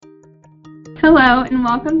Hello, and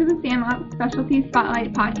welcome to the SAMOP Specialty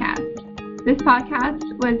Spotlight podcast. This podcast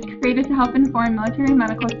was created to help inform military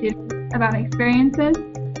medical students about experiences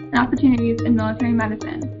and opportunities in military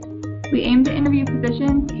medicine. We aim to interview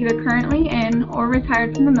physicians either currently in or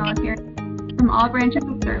retired from the military from all branches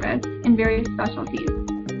of service in various specialties.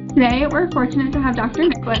 Today, we're fortunate to have Dr.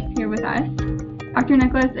 Nicholas here with us. Dr.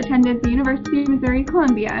 Nicholas attended the University of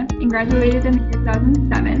Missouri-Columbia and graduated in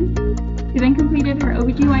 2007. She then completed her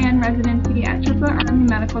OBGYN residency at Tripler Army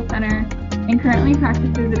Medical Center and currently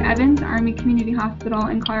practices at Evans Army Community Hospital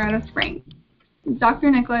in Colorado Springs. Dr.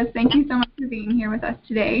 Nicholas, thank you so much for being here with us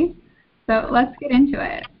today. So let's get into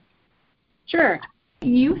it. Sure.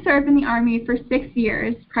 You served in the Army for 6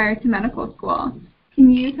 years prior to medical school. Can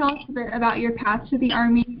you tell us a bit about your path to the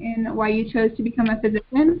Army and why you chose to become a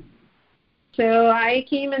physician? So I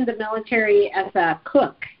came in the military as a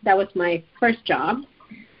cook. That was my first job.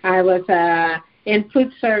 I was in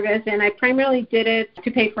food service, and I primarily did it to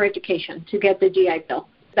pay for education, to get the GI Bill.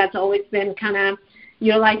 That's always been kind of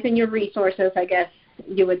utilizing your resources, I guess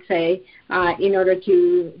you would say, in order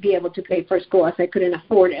to be able to pay for school, as I couldn't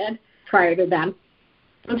afford it prior to that.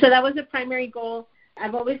 And so that was the primary goal.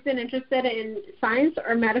 I've always been interested in science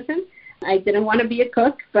or medicine. I didn't want to be a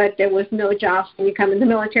cook, but there was no jobs. When you come in the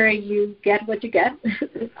military, you get what you get,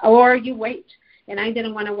 or you wait. And I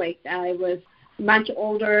didn't want to wait. I was much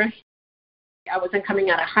older. I wasn't coming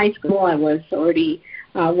out of high school. I was already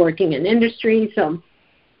working in industry, so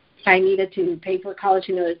I needed to pay for college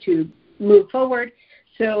in order to move forward.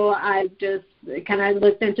 So I just kind of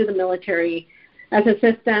looked into the military as a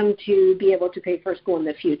system to be able to pay for school in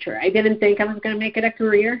the future. I didn't think I was going to make it a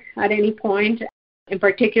career at any point, and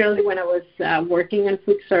particularly when I was working in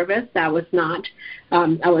food service. That was not,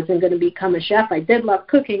 I wasn't going to become a chef. I did love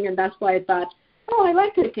cooking, and that's why I thought, oh, I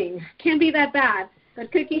like cooking. Can't be that bad.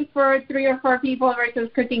 But cooking for 3 or 4 people versus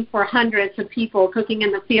cooking for hundreds of people, cooking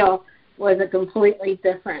in the field, was a completely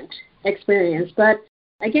different experience. But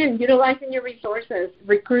again, utilizing your resources,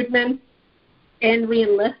 recruitment and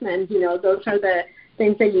reenlistment, those are the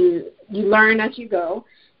things that you learn as you go.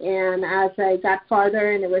 And as I got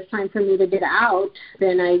farther and it was time for me to get out,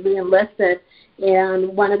 then I reenlisted.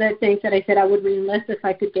 And one of the things that I said I would reenlist if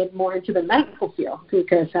I could get more into the medical field,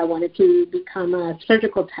 because I wanted to become a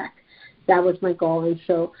surgical tech. That was my goal. And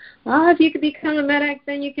so if you could become a medic,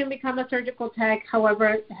 then you can become a surgical tech. However,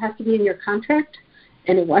 it has to be in your contract,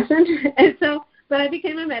 and it wasn't. And so, but I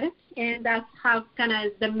became a medic, and that's how kind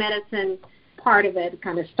of the medicine part of it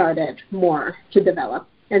kind of started more to develop.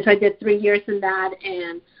 And so I did 3 years in that,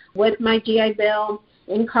 and with my GI Bill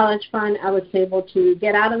in college fund, I was able to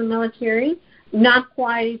get out of the military. Not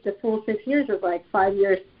quite the full 6 years, it was like 5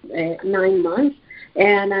 years, 9 months.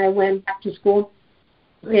 And I went back to school,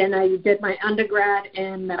 and I did my undergrad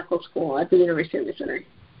and medical school at the University of Missouri.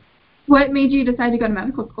 What made you decide to go to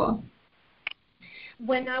medical school?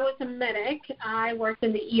 When I was a medic, I worked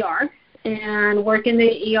in the ER. And work in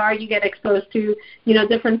the ER, you get exposed to,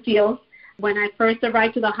 different fields. When I first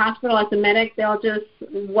arrived to the hospital as a medic, they'll just,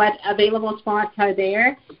 what available spots are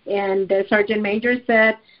there. And the sergeant major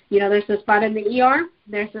said, there's a spot in the ER,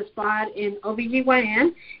 there's a spot in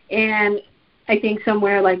OBGYN, and I think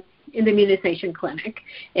somewhere like in the immunization clinic.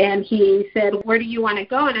 And he said, where do you want to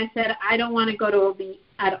go? And I said, I don't want to go to OB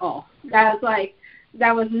at all. That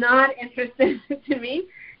was not interesting to me.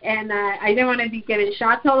 And I didn't want to be getting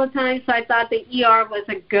shots all the time, so I thought the ER was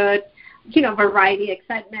a good, variety,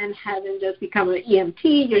 excitement, having just become an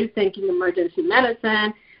EMT. You're thinking emergency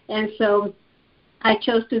medicine. And so I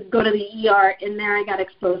chose to go to the ER, and there I got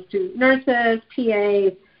exposed to nurses,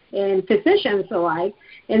 PAs, and physicians alike.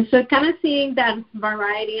 And so kind of seeing that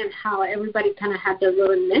variety and how everybody kind of had their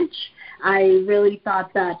little niche, I really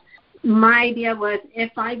thought that my idea was,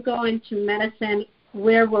 if I go into medicine,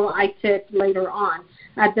 where will I fit later on?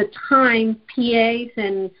 At the time, PAs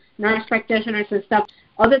and nurse practitioners and stuff,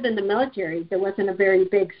 other than the military, there wasn't a very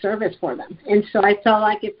big service for them. And so I felt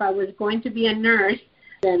like if I was going to be a nurse,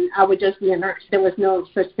 then I would just be a nurse. There was no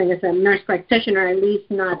such thing as a nurse practitioner, at least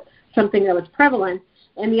not something that was prevalent.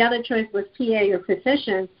 And the other choice was PA or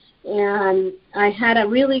physician. And I had a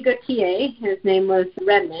really good PA. His name was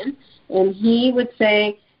Redmond. And he would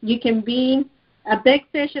say, you can be a big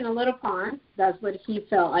fish in a little pond. That's what he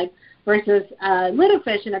felt like, versus a little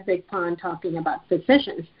fish in a big pond, talking about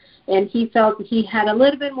physicians. And he felt he had a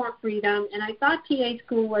little bit more freedom, and I thought PA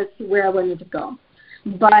school was where I wanted to go.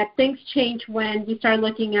 But things change when you start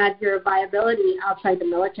looking at your viability outside the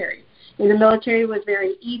military. In the military, it was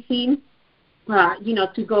very easy,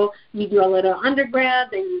 to go. You do a little undergrad,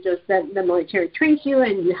 then the military trains you,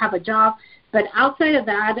 and you have a job. But outside of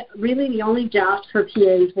that, really the only jobs for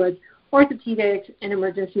PAs was orthopedics and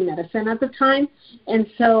emergency medicine at the time. And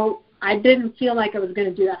so I didn't feel like I was going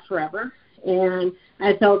to do that forever. And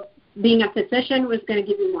I felt being a physician was going to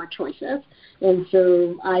give me more choices. And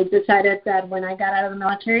so I decided that when I got out of the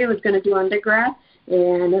military, I was going to do undergrad.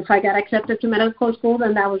 And if I got accepted to medical school,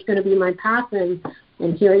 then that was going to be my path. And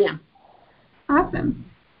here I am. Awesome.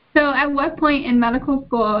 So at what point in medical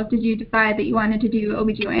school did you decide that you wanted to do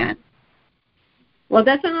OBGYN? Well,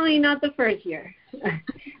 definitely not the first year.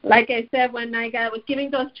 Like I said, when I was giving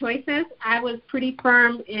those choices, I was pretty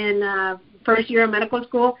firm in first year of medical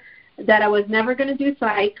school that I was never going to do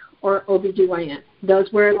psych or OBGYN.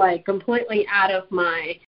 Those were like completely out of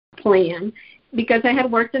my plan. Because I had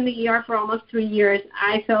worked in the ER for almost 3 years,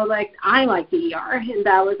 I felt like I liked the ER, and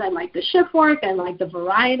that was I liked the shift work, I liked the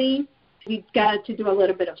variety. You got to do a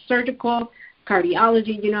little bit of surgical,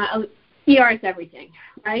 cardiology, ER is everything,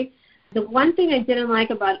 right? The one thing I didn't like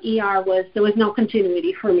about ER was there was no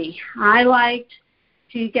continuity for me. I liked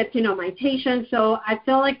to get to know my patients, so I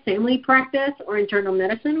felt like family practice or internal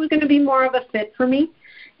medicine was going to be more of a fit for me.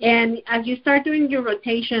 And as you start doing your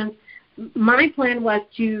rotations, my plan was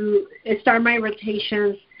to start my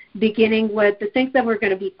rotations beginning with the things that were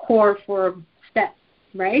going to be core for steps,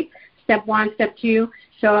 right? Step 1, step 2.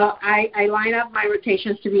 So I line up my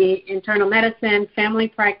rotations to be internal medicine, family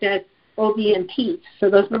practice, OB, and peds. So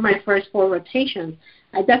those were my first 4 rotations.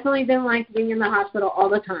 I definitely didn't like being in the hospital all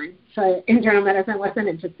the time, so internal medicine wasn't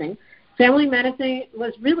interesting. Family medicine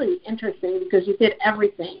was really interesting because you did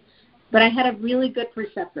everything. But I had a really good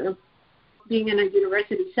preceptor. Being in a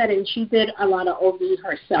university setting, she did a lot of OB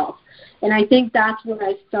herself. And I think that's where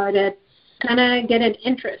I started kind of get an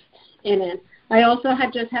interest in it. I also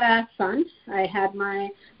had just had a son. I had my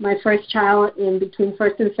first child in between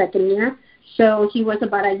first and second year. So he was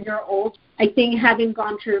about a year old. I think having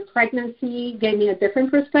gone through pregnancy gave me a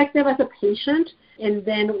different perspective as a patient. And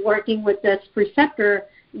then working with this preceptor,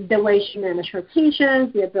 the way she managed her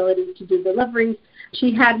patients, the ability to do deliveries,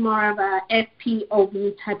 she had more of a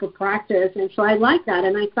FPOB type of practice, and so I liked that,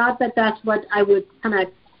 and I thought that that's what I would kind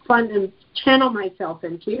of fund and channel myself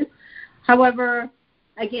into. However,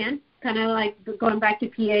 again, kind of like going back to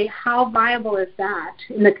PA, how viable is that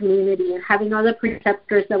in the community? And having other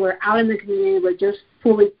preceptors that were out in the community were just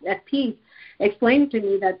fully FPs explained to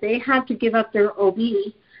me that they had to give up their OB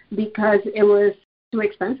because it was too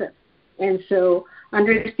expensive. And so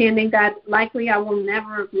understanding that likely I will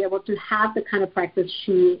never be able to have the kind of practice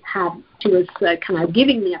she was kind of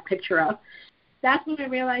giving me a picture of, that's when I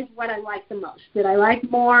realized what I liked the most. Did I like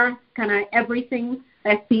more kind of everything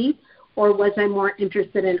FP, or was I more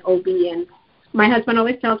interested in OB? And my husband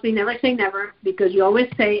always tells me never say never, because you always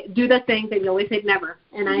say do the things and you always say never,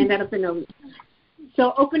 and I ended up in OB.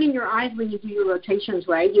 So opening your eyes when you do your rotations,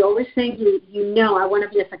 right? You always think I want to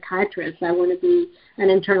be a psychiatrist, I want to be an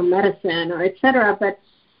internal medicine, or et cetera, but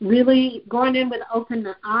really going in with open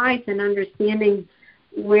eyes and understanding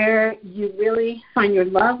where you really find your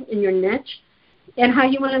love and your niche and how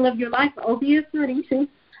you want to live your life. OB is not easy.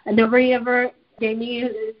 Nobody ever gave me,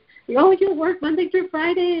 you work Monday through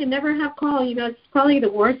Friday and never have call. It's probably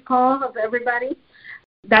the worst call of everybody.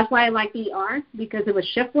 That's why I like the ER, because it was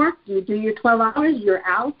shift work. You do your 12 hours, you're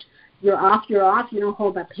out, you're off. You don't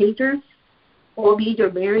hold a pager. OB,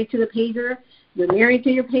 you're married to the pager. You're married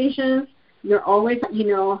to your patients. You're always,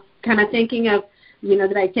 kind of thinking of,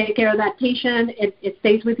 did I take care of that patient? It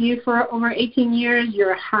stays with you for over 18 years.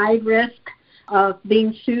 You're high risk of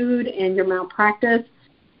being sued and your malpractice.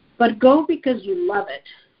 But go because you love it.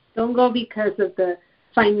 Don't go because of the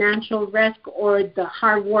financial risk or the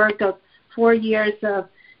hard work of 4 years of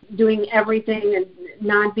doing everything and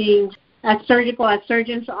not being as surgical as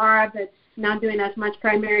surgeons are, but not doing as much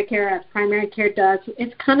primary care as primary care does.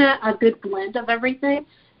 It's kind of a good blend of everything,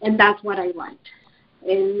 and that's what I liked.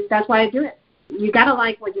 And that's why I do it. You got to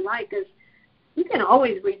like what you like, because you can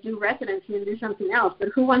always redo residency and do something else, but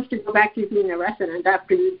who wants to go back to being a resident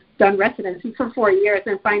after you've done residency for 4 years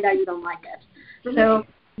and find out you don't like it? Mm-hmm. So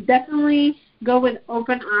definitely go with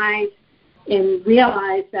open eyes and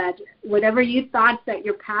realize that whatever you thought that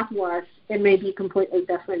your path was, it may be completely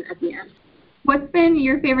different at the end. What's been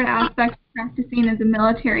your favorite aspect of practicing as a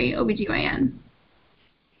military OBGYN?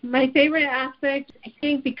 My favorite aspect, I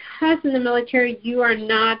think, because in the military you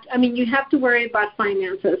have to worry about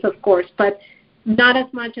finances, of course, but not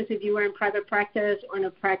as much as if you were in private practice or in a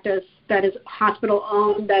practice that is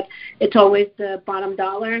hospital-owned, that it's always the bottom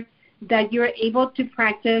dollar, that you're able to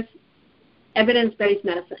practice evidence-based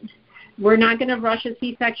medicine. We're not going to rush a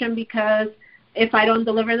C-section because if I don't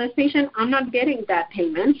deliver this patient, I'm not getting that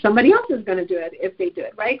payment. Somebody else is going to do it if they do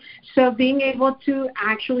it, right? So being able to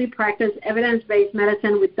actually practice evidence-based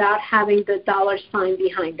medicine without having the dollar sign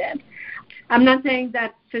behind it. I'm not saying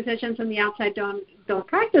that physicians on the outside don't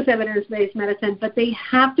practice evidence-based medicine, but they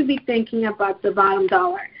have to be thinking about the bottom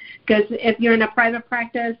dollar. Because if you're in a private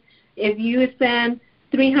practice, if you spend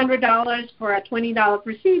 $300 for a $20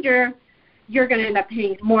 procedure, you're going to end up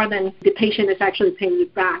paying more than the patient is actually paying you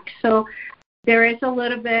back. So there is a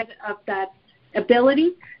little bit of that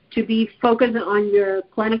ability to be focused on your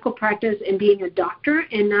clinical practice and being a doctor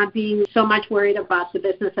and not being so much worried about the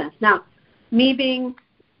business sense. Now, me being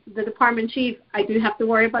the department chief, I do have to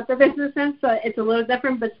worry about the business sense, so it's a little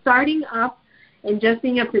different. But starting up and just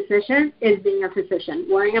being a physician is being a physician,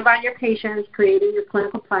 worrying about your patients, creating your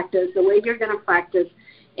clinical practice, the way you're going to practice,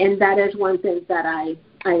 and that is one thing that I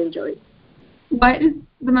enjoy. What is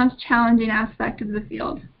the most challenging aspect of the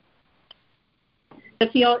field? The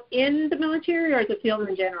field in the military or the field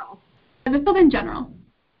in general? The field in general.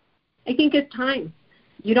 I think it's time.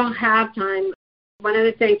 You don't have time. One of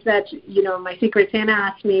the things that, my Secret Santa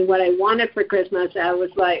asked me what I wanted for Christmas, I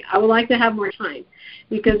was like, I would like to have more time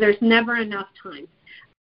because there's never enough time.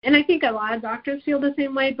 And I think a lot of doctors feel the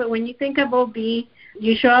same way, but when you think of OB,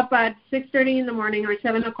 you show up at 6:30 in the morning or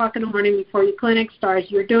 7 o'clock in the morning before your clinic starts,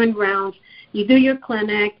 you're doing rounds, you do your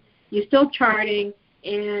clinic, you're still charting,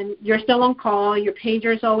 and you're still on call, your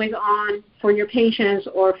pager's always on for your patients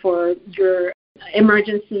or for your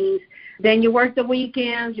emergencies. Then you work the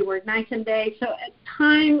weekends, you work nights and days. So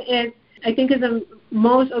time is, I think,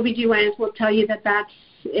 most OBGYNs will tell you that's,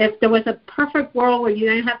 if there was a perfect world where you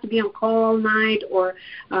didn't have to be on call all night or,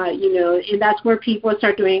 and that's where people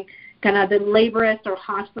start doing kind of the laborist or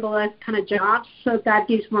hospitalist kind of jobs. So that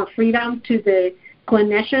gives more freedom to the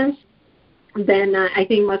clinicians. Then I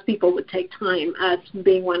think most people would take time as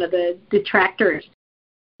being one of the detractors.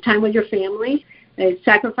 Time with your family,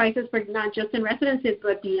 sacrifices for not just in residency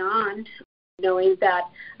but beyond, knowing that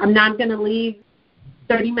I'm not going to leave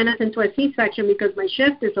 30 minutes into a C-section because my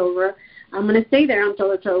shift is over. I'm going to stay there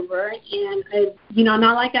until it's over. And,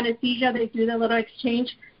 not like anesthesia, they do the little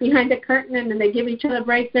exchange behind the curtain and then they give each other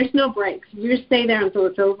breaks. There's no breaks. You stay there until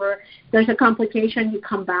it's over. There's a complication, you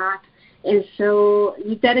come back. And so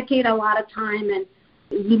you dedicate a lot of time and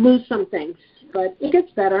you lose some things. But it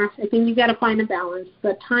gets better. I think you got to find a balance.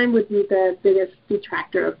 But time would be the biggest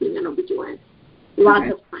detractor of being an OBGYN.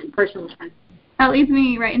 Lots of time, personal time. That leads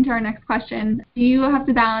me right into our next question. Do you have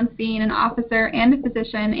to balance being an officer and a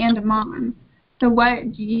physician and a mom? So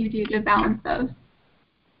what do you do to balance those?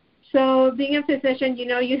 So being a physician,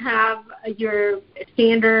 you have your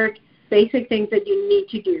standard basic things that you need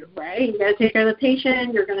to do, right? You got to take care of the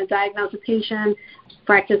patient. You're going to diagnose the patient,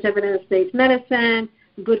 practice evidence-based medicine,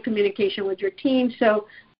 good communication with your team. So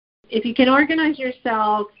if you can organize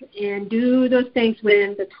yourself and do those things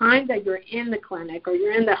within the time that you're in the clinic or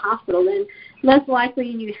you're in the hospital, then less likely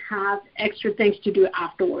you have extra things to do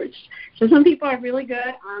afterwards. So some people are really good.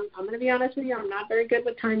 I'm going to be honest with you, I'm not very good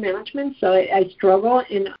with time management, so I struggle.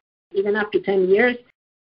 And even after 10 years,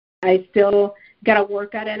 I still got to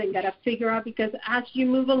work at it and got to figure out, because as you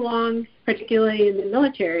move along, particularly in the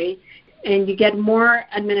military, and you get more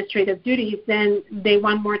administrative duties, then they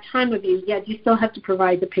want more time with you, yet you still have to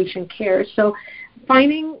provide the patient care. So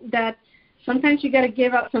finding that sometimes you got to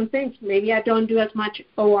give up some things. Maybe I don't do as much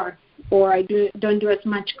OR, or I don't do as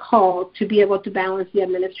much call to be able to balance the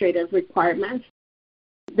administrative requirements.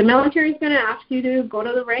 The military is going to ask you to go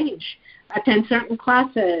to the range, attend certain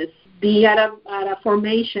classes, be at a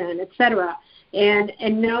formation, etc.,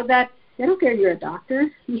 and know that they don't care you're a doctor.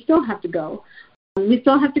 You still have to go. You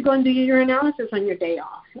still have to go and do your analysis on your day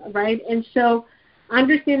off, right? And so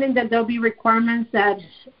understanding that there'll be requirements that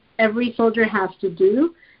every soldier has to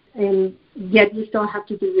do, and yet you still have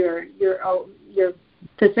to do your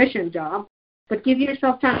physician job. But give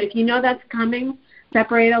yourself time. If you know that's coming,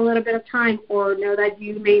 separate a little bit of time, or know that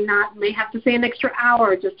you may have to stay an extra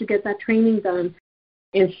hour just to get that training done.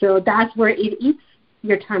 And so that's where it eats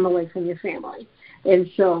your time away from your family. And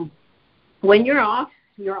so when you're off,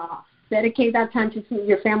 you're off. Dedicate that time to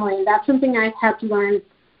your family, and that's something I've had to learn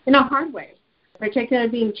in a hard way. Particularly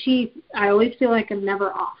being chief, I always feel like I'm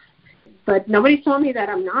never off. But nobody's told me that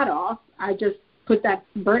I'm not off. I just put that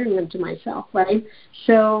burden into myself, right?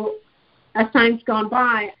 So as time's gone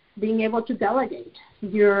by, being able to delegate.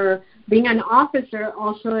 Being an officer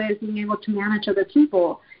also is being able to manage other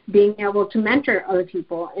people, being able to mentor other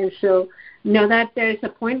people. And so know that there's a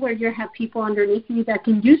point where you have people underneath you that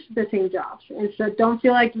can do the same jobs. And so don't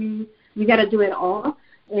feel like you got to do it all.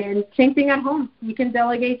 And same thing at home. You can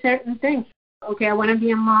delegate certain things. Okay, I want to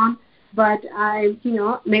be a mom. But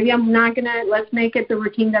maybe I'm not going to, let's make it the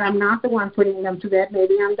routine that I'm not the one putting them to bed.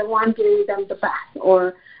 Maybe I'm the one giving them the bath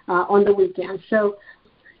or on the weekend. So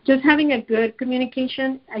just having a good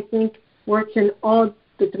communication, I think, works in all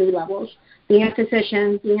the three levels. Being a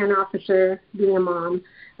physician, being an officer, being a mom.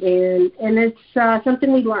 And it's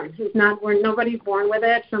something we learn. It's not, nobody's born with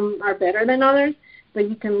it. Some are better than others, but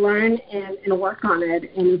you can learn and work on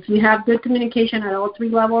it. And if you have good communication at all three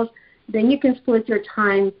levels, then you can split your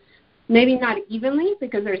time, maybe not evenly,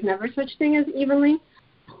 because there's never such thing as evenly,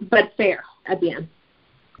 but fair at the end.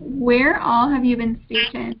 Where all have you been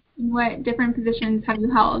stationed? What different positions have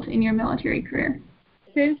you held in your military career?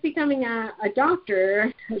 Since becoming a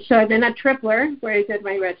doctor, so I've been a tripler, where I did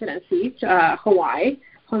my residency,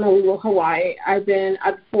 Honolulu, Hawaii. I've been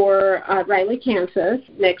up for Riley, Kansas,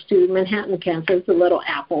 next to Manhattan, Kansas, the Little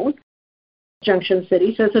Apple, Junction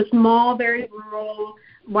City. So it's a small, very rural,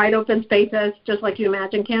 wide open spaces, just like you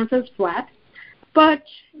imagine Kansas, flat. But,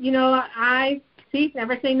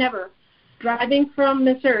 never say never. Driving from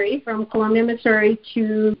Columbia, Missouri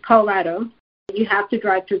to Colorado, you have to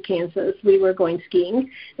drive through Kansas. We were going skiing,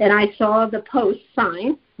 and I saw the post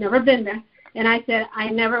sign, never been there, and I said, I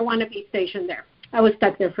never want to be stationed there. I was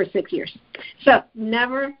stuck there for 6 years. So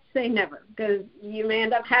never say never, because you may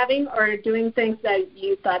end up having or doing things that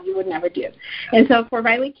you thought you would never do. And so for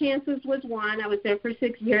Riley, Kansas was one. I was there for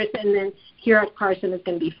 6 years, and then here at Carson is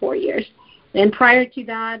going to be 4 years. And prior to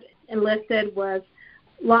that, enlisted was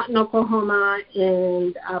Lawton, Oklahoma,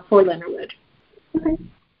 and Fort Leonard Wood. Okay.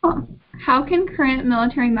 Cool. How can current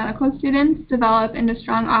military medical students develop into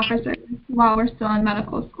strong officers while we're still in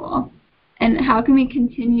medical school? And how can we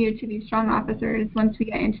continue to be strong officers once we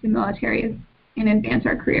get into the military and advance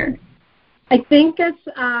our career? I think as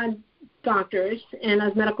doctors and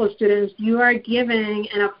as medical students, you are given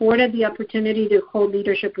and afforded the opportunity to hold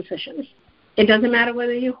leadership positions. It doesn't matter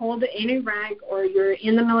whether you hold any rank or you're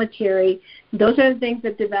in the military. Those are the things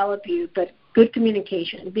that develop you, but good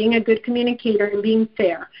communication, being a good communicator and being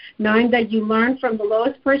fair, knowing that you learn from the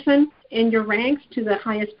lowest person in your ranks to the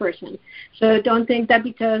highest person. So don't think that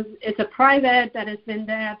because it's a private that has been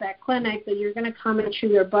there at that clinic that you're going to come and chew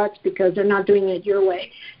their butts because they're not doing it your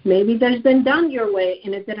way. Maybe that's been done your way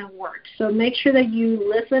and it didn't work. So make sure that you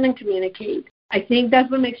listen and communicate. I think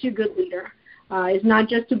that's what makes you a good leader. It's not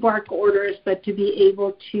just to bark orders, but to be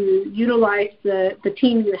able to utilize the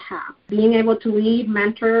team you have. Being able to lead,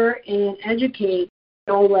 mentor, and educate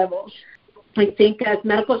at all levels. I think as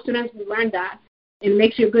medical students, we learn that. It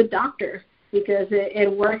makes you a good doctor because it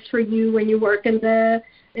works for you when you work in the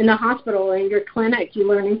hospital, in your clinic. You're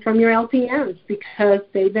learning from your LPNs because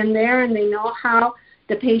they've been there and they know how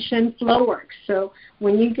the patient flow works. So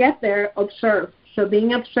when you get there, observe. So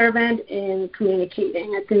being observant and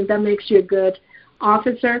communicating, I think that makes you a good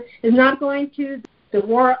officer. It's not going to the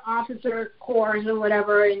war officer course or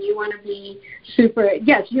whatever and you want to be super.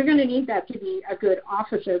 Yes, you're going to need that to be a good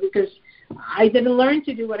officer because I didn't learn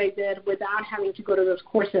to do what I did without having to go to those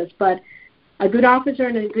courses. But a good officer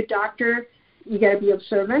and a good doctor, you got to be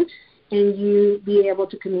observant and you be able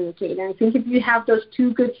to communicate. And I think if you have those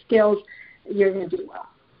two good skills, you're going to do well.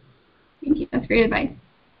 Thank you. That's great advice.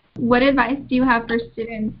 What advice do you have for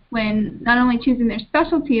students when not only choosing their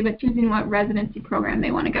specialty, but choosing what residency program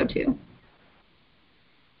they want to go to?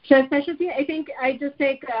 So specialty, I think I just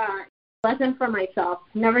take a lesson for myself.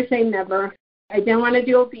 Never say never. I didn't want to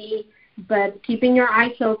do OB, but keeping your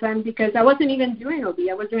eyes open because I wasn't even doing OB.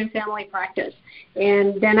 I was doing family practice.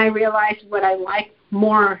 And then I realized what I liked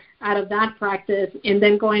more out of that practice and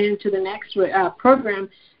then going into the next program,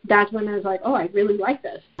 that's when I was like, oh, I really like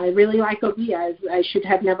this. I really like OB. I should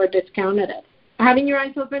have never discounted it. Having your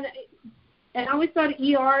eyes open, and I always thought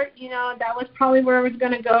ER, that was probably where I was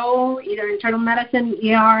going to go, either internal medicine,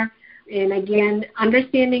 ER. And again,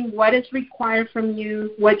 understanding what is required from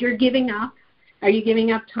you, what you're giving up. Are you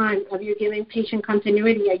giving up time? Are you giving patient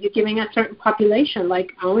continuity? Are you giving a certain population?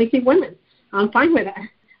 Like, I only see women. I'm fine with that.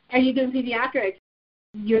 Are you doing pediatrics?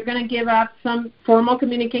 You're going to give up some formal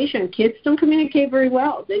communication. Kids don't communicate very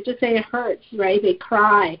well. They just say it hurts, right? They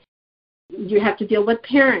cry. You have to deal with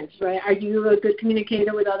parents, right? Are you a good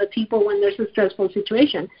communicator with other people when there's a stressful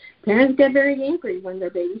situation? Parents get very angry when their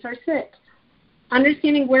babies are sick.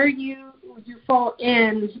 Understanding where you fall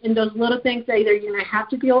in those little things that either you're going to have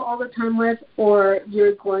to deal all the time with or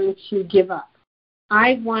you're going to give up.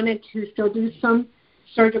 I wanted to still do some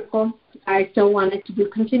surgical. I still wanted to do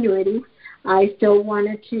continuity. I still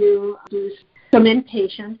wanted to do some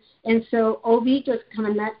inpatient. And so OB just kind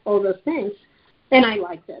of met all those things. And I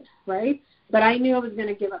liked it, right? But I knew I was going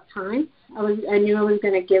to give up time. I knew I was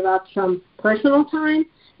going to give up some personal time.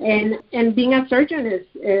 And being a surgeon is,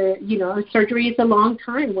 surgery is a long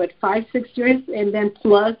time, 5-6 years, and then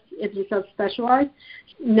plus if you subspecialize,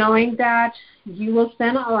 knowing that you will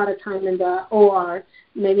spend a lot of time in the OR,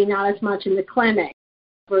 maybe not as much in the clinic,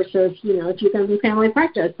 versus, if you're going to do family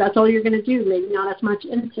practice, that's all you're going to do, maybe not as much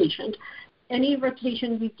inpatient. Any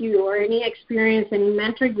rotation you do or any experience, any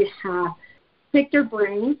mentor you have, pick their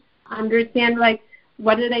brain, understand,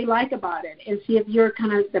 what do they like about it, and see if you're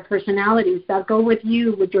kind of the personalities that go with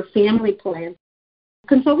you, with your family plan.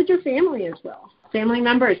 Consult with your family as well. Family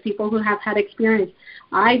members, people who have had experience.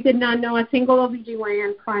 I did not know a single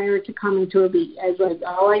OBGYN prior to coming to OB.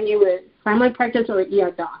 All I knew was family practice or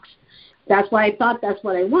ER docs. That's why I thought that's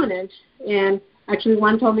what I wanted. And actually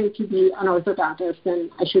one told me to be an orthodontist, and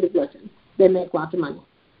I should have listened. They make lots of money.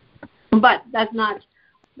 But that's not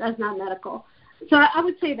medical. So I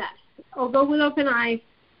would say that. Go with open eyes,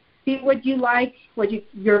 see what you like, what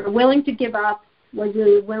you're willing to give up, what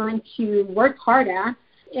you're willing to work hard at.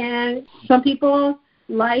 And some people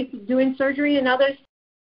like doing surgery, and others,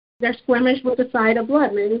 they're squeamish with the sight of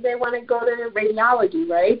blood. Maybe they want to go to radiology,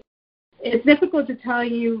 right? It's difficult to tell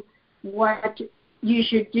you what you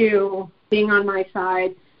should do being on my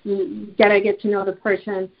side. You got to get to know the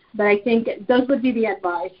person. But I think those would be the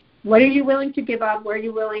advice. What are you willing to give up? What are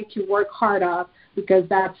you willing to work hard at? Because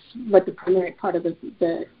that's what the primary part of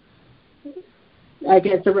the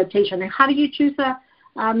rotation. And how do you choose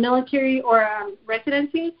a military or a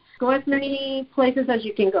residency? Go as many places as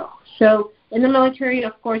you can go. So in the military,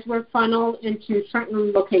 of course, we're funneled into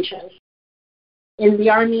certain locations. In the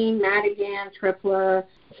Army, Madigan, Tripler,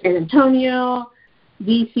 San Antonio,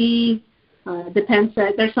 D.C., depends.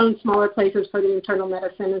 There's some smaller places for the internal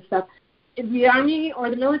medicine and stuff. If the Army or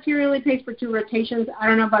the military only pays for 2 rotations, I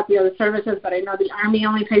don't know about the other services, but I know the Army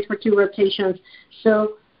only pays for 2 rotations.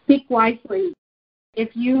 So pick wisely.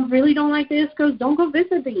 If you really don't like the East Coast, don't go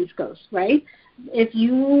visit the East Coast, right? If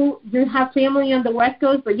you have family on the West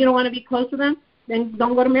Coast, but you don't want to be close to them, then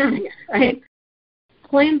don't go to Maryland, right?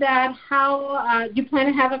 Plan that how you plan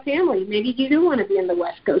to have a family. Maybe you do want to be in the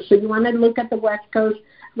West Coast, so you want to look at the West Coast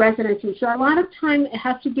residency. So a lot of time it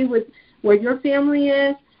has to do with where your family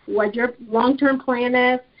is, what your long-term plan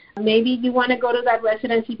is. Maybe you want to go to that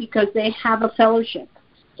residency because they have a fellowship,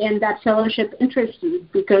 and that fellowship interests you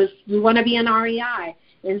because you want to be an REI.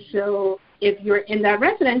 And so if you're in that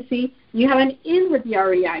residency, you have an in with the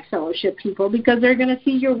REI fellowship people because they're going to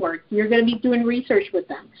see your work. You're going to be doing research with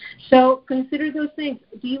them. So consider those things.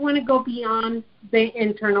 Do you want to go beyond the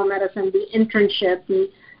internal medicine, the internship,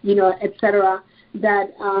 et cetera,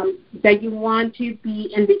 that you want to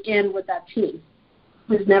be in the in with that team?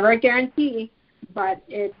 There's never a guarantee, but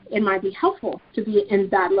it might be helpful to be in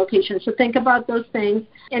that location. So think about those things.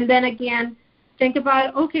 And then again, think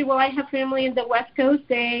about, okay, well, I have family in the West Coast.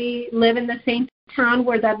 They live in the same town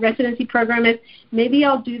where that residency program is. Maybe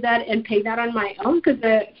I'll do that and pay that on my own because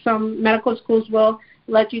some medical schools will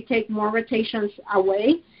let you take more rotations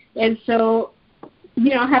away. And so,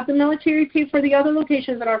 have the military pay for the other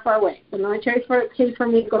locations that are far away. The military pays for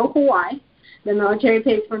me to go to Hawaii. The military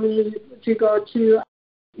pays for me to go to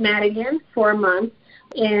Madigan for a month,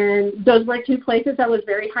 and those were 2 places I was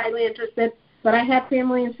very highly interested, but I had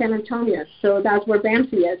family in San Antonio, so that's where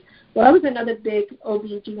BAMC is. Well, that was another big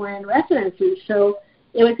OB/GYN residency, so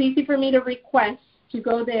it was easy for me to request to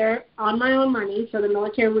go there on my own money, so the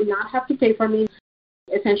military would not have to pay for me.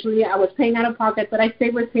 Essentially, I was paying out of pocket, but I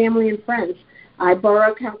stayed with family and friends. I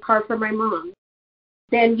borrowed a car from my mom.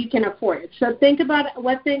 Then you can afford it. So think about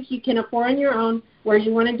what things you can afford on your own, where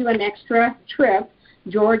you want to do an extra trip.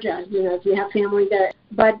 Georgia, if you have family there.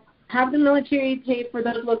 But have the military pay for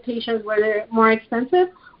those locations where they're more expensive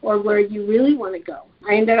or where you really want to go.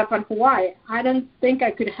 I ended up on Hawaii. I don't think I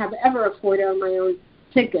could have ever afforded on my own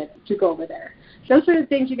ticket to go over there. Those are the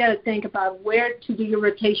things you got to think about, where to do your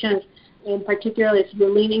rotations, and particularly if you're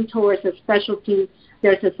leaning towards a specialty,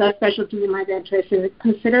 there's a subspecialty you might be interested in.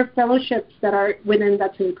 Consider fellowships that are within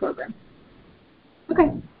that same program.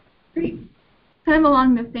 Okay, great. Kind of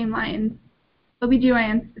along the same lines,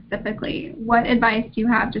 OBGYN specifically, what advice do you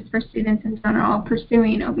have just for students in general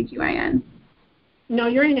pursuing OBGYN? Know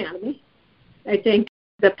your anatomy. I think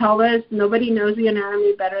the pelvis, nobody knows the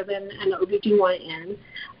anatomy better than an OBGYN.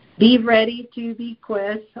 Be ready to be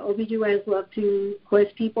quizzed. OBGYNs love to quiz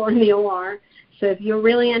people in the OR. So if you're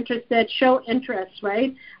really interested, show interest,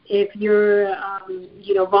 right? If you're,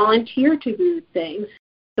 volunteer to do things.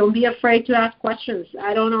 Don't be afraid to ask questions.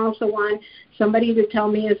 I don't also want somebody to tell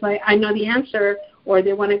me it's like I know the answer, or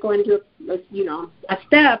they want to go into a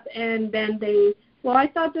step, and then I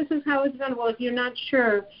thought this is how it's done. Well, if you're not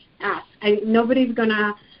sure, ask. Nobody's going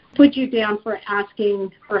to put you down for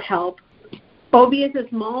asking for help. OB is a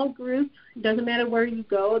small group. It doesn't matter where you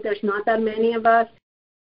go. There's not that many of us.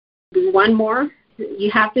 One more. You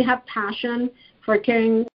have to have passion for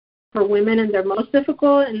caring for women in their most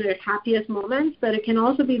difficult and their happiest moments, but it can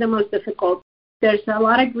also be the most difficult. There's a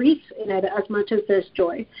lot of grief in it as much as there's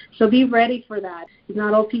joy. So be ready for that. It's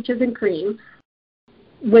not all peaches and cream.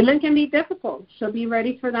 Women can be difficult, so be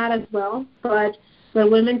ready for that as well. But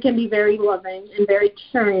women can be very loving and very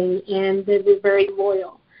caring, and they're very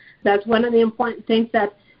loyal. That's one of the important things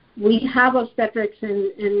that we have obstetrics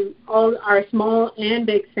in all our small and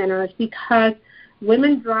big centers, because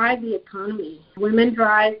women drive the economy. Women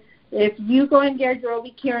drive, if you go and get your OB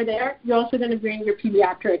care there, you're also going to bring your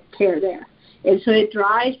pediatric care there. And so it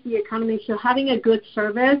drives the economy. So having a good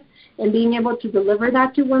service and being able to deliver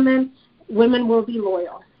that to women will be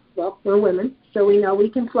loyal. Well, we're women, so we know we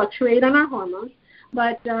can fluctuate on our hormones.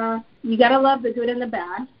 But you got to love the good and the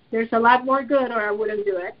bad. There's a lot more good, or I wouldn't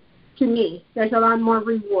do it. To me, there's a lot more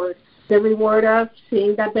reward. The reward of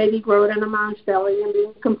seeing that baby grow in a mom's belly and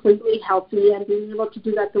being completely healthy and being able to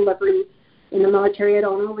do that delivery. In the military, I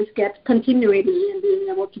don't always get continuity in being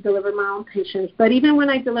able to deliver my own patients. But even when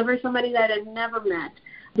I deliver somebody that I've never met,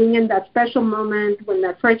 being in that special moment when they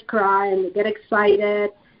first cry and they get excited,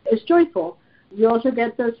 it's joyful. You also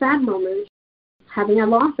get those sad moments. Having a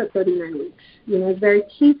loss at 39 weeks, it's very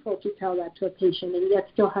painful to tell that to a patient, and yet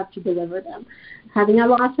still have to deliver them. Having a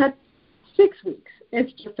loss at 6 weeks,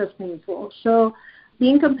 it's just as painful. So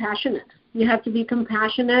being compassionate. You have to be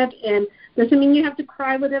compassionate, and doesn't mean you have to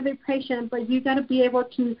cry with every patient, but you got to be able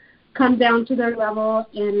to come down to their level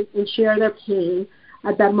and share their pain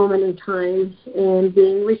at that moment in time, and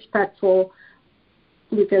being respectful,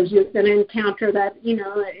 because you're going to encounter that,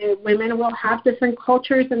 women will have different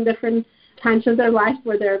cultures and different times of their life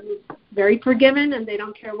where they're very forgiving and they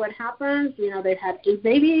don't care what happens. They've had 8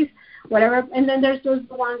 babies, whatever. And then there's those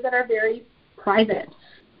ones that are very private.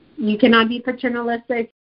 You cannot be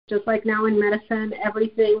paternalistic. Just like now in medicine,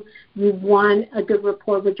 everything, you want a good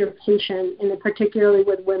rapport with your patient, and particularly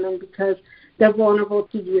with women, because they're vulnerable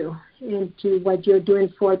to you and to what you're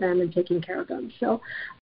doing for them and taking care of them. So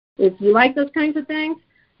if you like those kinds of things,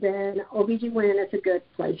 then OBGYN is a good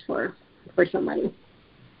place for somebody.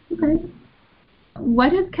 Okay.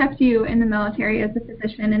 What has kept you in the military as a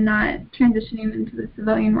physician and not transitioning into the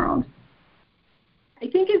civilian world? I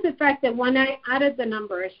think it's the fact that when I added the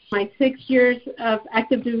numbers, my 6 years of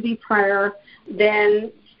active duty prior,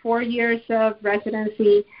 then 4 years of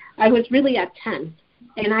residency, I was really at 10.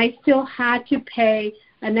 And I still had to pay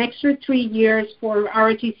an extra 3 years for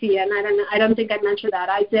ROTC, and I don't think I mentioned that.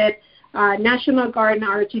 I did National Guard and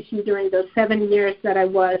ROTC during those 7 years that I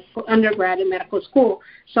was undergrad in medical school.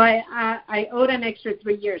 So I owed an extra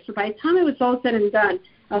 3 years. So by the time it was all said and done,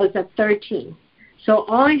 I was at 13. So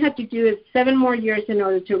all I had to do is 7 more years in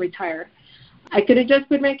order to retire. I could have just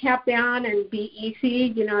put my cap down and be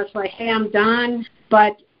easy, it's like, hey, I'm done.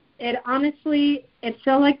 But it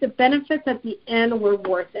felt like the benefits at the end were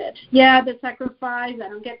worth it. Yeah, the sacrifice, I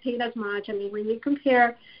don't get paid as much. I mean, when you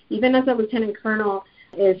compare, even as a lieutenant colonel,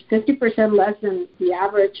 is 50% less than the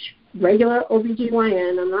average regular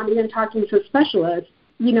OBGYN. I'm not even talking to a specialist.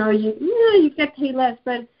 You get paid less,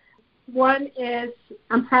 but one is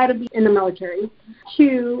I'm proud to be in the military.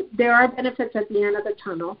 2, there are benefits at the end of the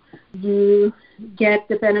tunnel. You get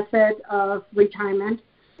the benefit of retirement,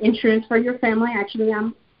 insurance for your family. Actually,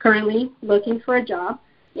 I'm currently looking for a job,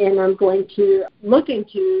 and I'm going to look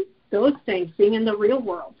into those things, being in the real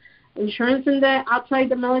world. Insurance outside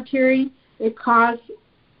the military, it costs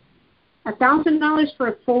 $1,000 for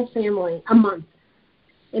a full family a month.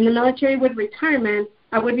 In the military with retirement,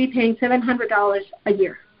 I would be paying $700 a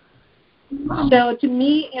year. Wow. So to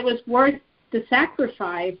me, it was worth the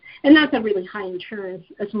sacrifice, and that's a really high insurance,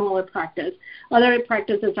 a smaller practice. Other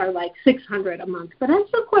practices are like $600 a month, but that's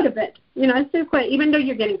still quite a bit. It's still quite, even though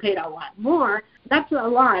you're getting paid a lot more, that's a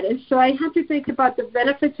lot. And so I had to think about the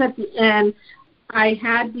benefits at the end. I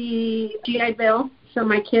had the GI Bill, so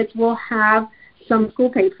my kids will have some school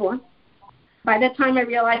paid for. By the time I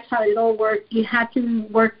realized how it all worked, you had to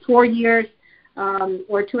work 4 years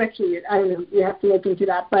or 2 extra years. I don't know. You have to look into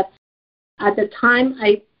that. But at the time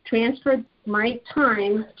I transferred my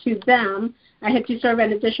time to them, I had to serve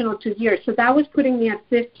an additional 2 years. So that was putting me at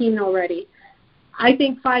 15 already. I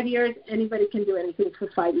think 5 years, anybody can do anything for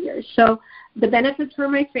 5 years. So the benefits for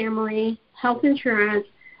my family, health insurance,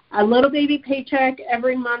 a little baby paycheck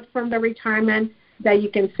every month from the retirement that you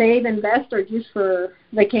can save, invest, or use for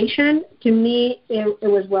vacation, to me, it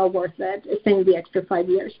was well worth it, staying the extra 5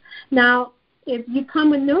 years. Now, if you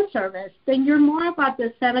come with no service, then you're more about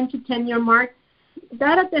the 7 to 10 year mark.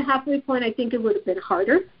 That at the halfway point, I think it would have been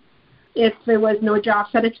harder. if there was no job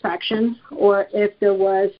satisfaction or if there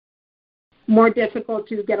was more difficult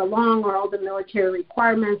to get along or all the military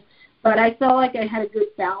requirements. But I felt like I had a good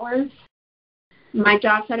balance. My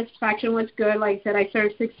job satisfaction was good. Like I said, I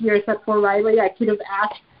served 6 years at Fort Riley. I could have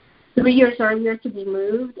asked 3 years earlier to be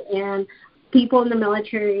moved. And people in the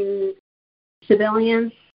military,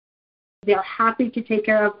 civilians, they're happy to take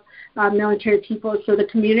care of military people. So the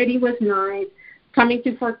community was nice. Coming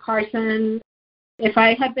to Fort Carson, if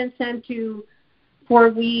I had been sent to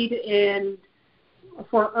Fort Weed and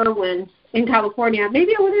Fort Irwin in California,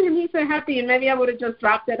 maybe I wouldn't have been so happy, and maybe I would have just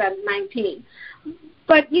dropped it at 19.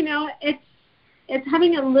 But, it's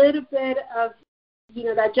having a little bit of,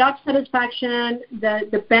 that job satisfaction,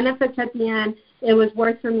 the benefits at the end. It was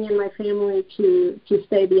worth for me and my family to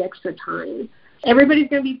stay the extra time. Everybody's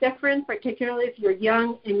going to be different, particularly if you're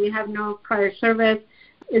young and you have no prior service.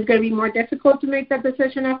 It's going to be more difficult to make that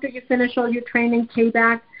decision after you finish all your training,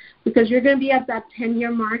 payback, because you're going to be at that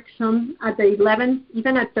 10-year mark. Some at the 11,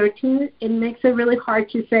 even at 13, it makes it really hard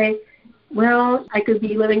to say, well, I could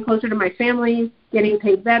be living closer to my family, getting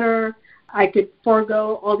paid better. I could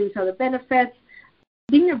forego all these other benefits.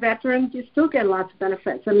 Being a veteran, you still get lots of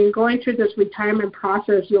benefits. I mean, going through this retirement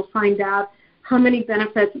process, you'll find out how many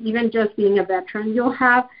benefits, even just being a veteran, you'll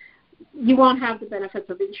have. You won't have the benefits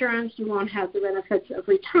of insurance. You won't have the benefits of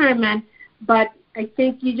retirement. But I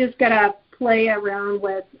think you just got to play around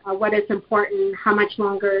with what is important, how much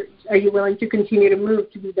longer are you willing to continue to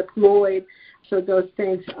move, to be deployed. So those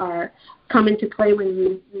things are come into play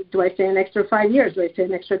when do I stay an extra 5 years? Do I stay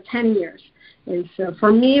an extra 10 years? And so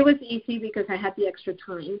for me, it was easy because I had the extra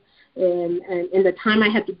time. And the time I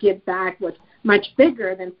had to give back was much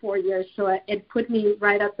bigger than 4 years. So it put me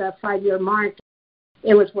right at the 5-year mark.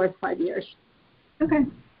 It was worth 5 years. Okay.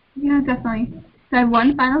 Yeah, definitely. So I have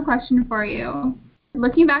one final question for you.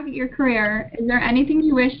 Looking back at your career, is there anything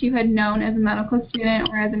you wish you had known as a medical student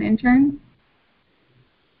or as an intern?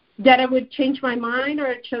 That I would change my mind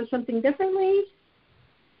or chose something differently?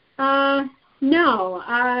 No.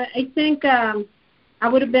 I think I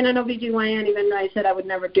would have been an OBGYN even though I said I would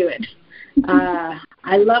never do it.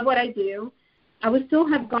 I love what I do. I would still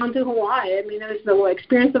have gone to Hawaii. I mean, it was the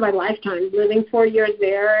experience of my lifetime, living 4 years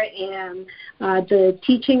there, and the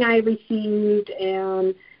teaching I received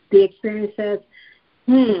and the experiences.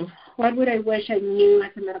 What would I wish I knew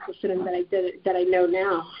as a medical student that I know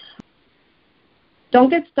now? Don't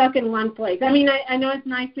get stuck in one place. I mean, I know it's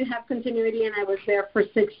nice to have continuity, and I was there for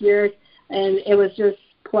 6 years, and it was just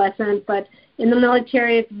pleasant. But in the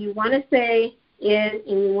military, if you want to stay in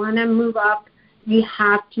and you want to move up, you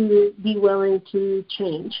have to be willing to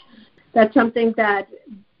change. That's something that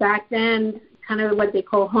back then, kind of what they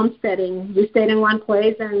call homesteading. You stayed in one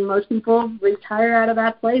place, and most people retire out of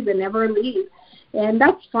that place and never leave. And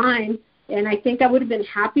that's fine. And I think I would have been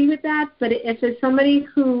happy with that. But if it's somebody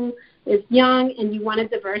who is young and you want to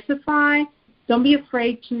diversify, don't be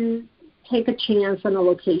afraid to take a chance on a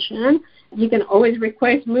location. You can always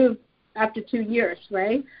request move after 2 years,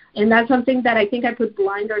 right? And that's something that I think I put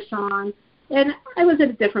blinders on. And I was at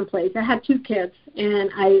a different place. I had 2 kids, and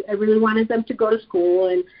I really wanted them to go to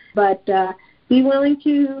school. But be willing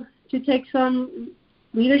to take some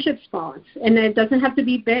leadership spots. And it doesn't have to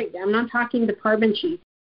be big. I'm not talking department chief.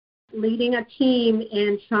 Leading a team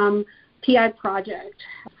in some PI project,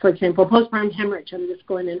 for example, postpartum hemorrhage. I'm just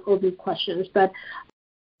going in OB questions. But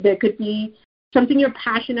there could be something you're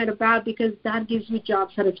passionate about because that gives you job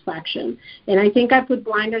satisfaction. And I think I put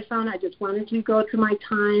blinders on. I just wanted to go through my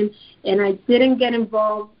time, and I didn't get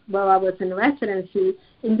involved while I was in residency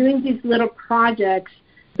in doing these little projects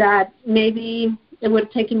that maybe it would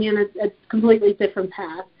have taken me on a completely different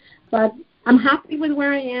path. But I'm happy with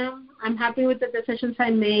where I am. I'm happy with the decisions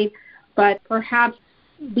I made, but perhaps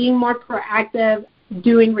being more proactive,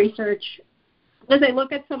 doing research. Because I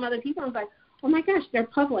look at some other people and I'm like, oh my gosh, they're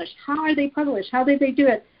published. How are they published? How did they do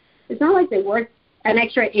it? It's not like they work an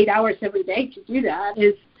extra 8 hours every day to do that.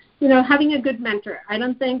 It's, having a good mentor. I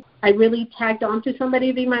don't think I really tagged on to somebody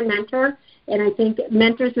to be my mentor. And I think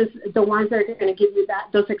mentors is the ones that are going to give you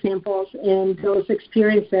those examples and those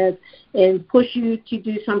experiences and push you to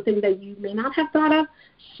do something that you may not have thought of.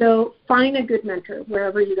 So find a good mentor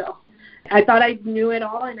wherever you go. I thought I knew it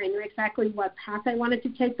all and I knew exactly what path I wanted to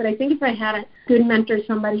take, but I think if I had a good mentor,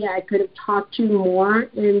 somebody I could have talked to more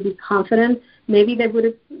and be confident, maybe they would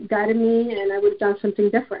have guided me and I would have done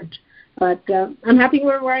something different. But I'm happy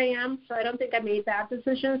where I am, so I don't think I made bad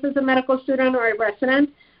decisions as a medical student or a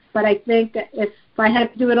resident, but I think if I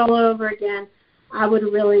had to do it all over again, I would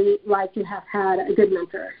really like to have had a good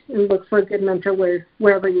mentor and look for a good mentor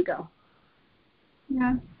wherever you go.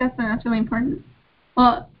 Yeah, definitely. That's really important.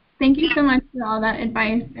 Well, Thank you so much for all that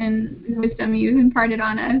advice and wisdom you've imparted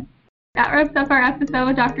on us. That wraps up our episode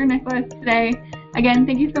with Dr. Nicholas today. Again,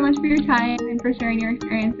 thank you so much for your time and for sharing your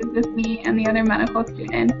experiences with me and the other medical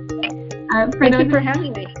students. Thank you for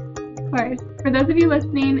having me. Of course. For those of you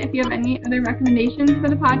listening, if you have any other recommendations for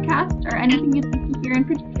the podcast or anything you'd like to hear in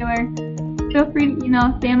particular, feel free to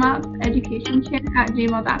email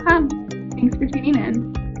samopseducationshare@gmail.com. Thanks for tuning in.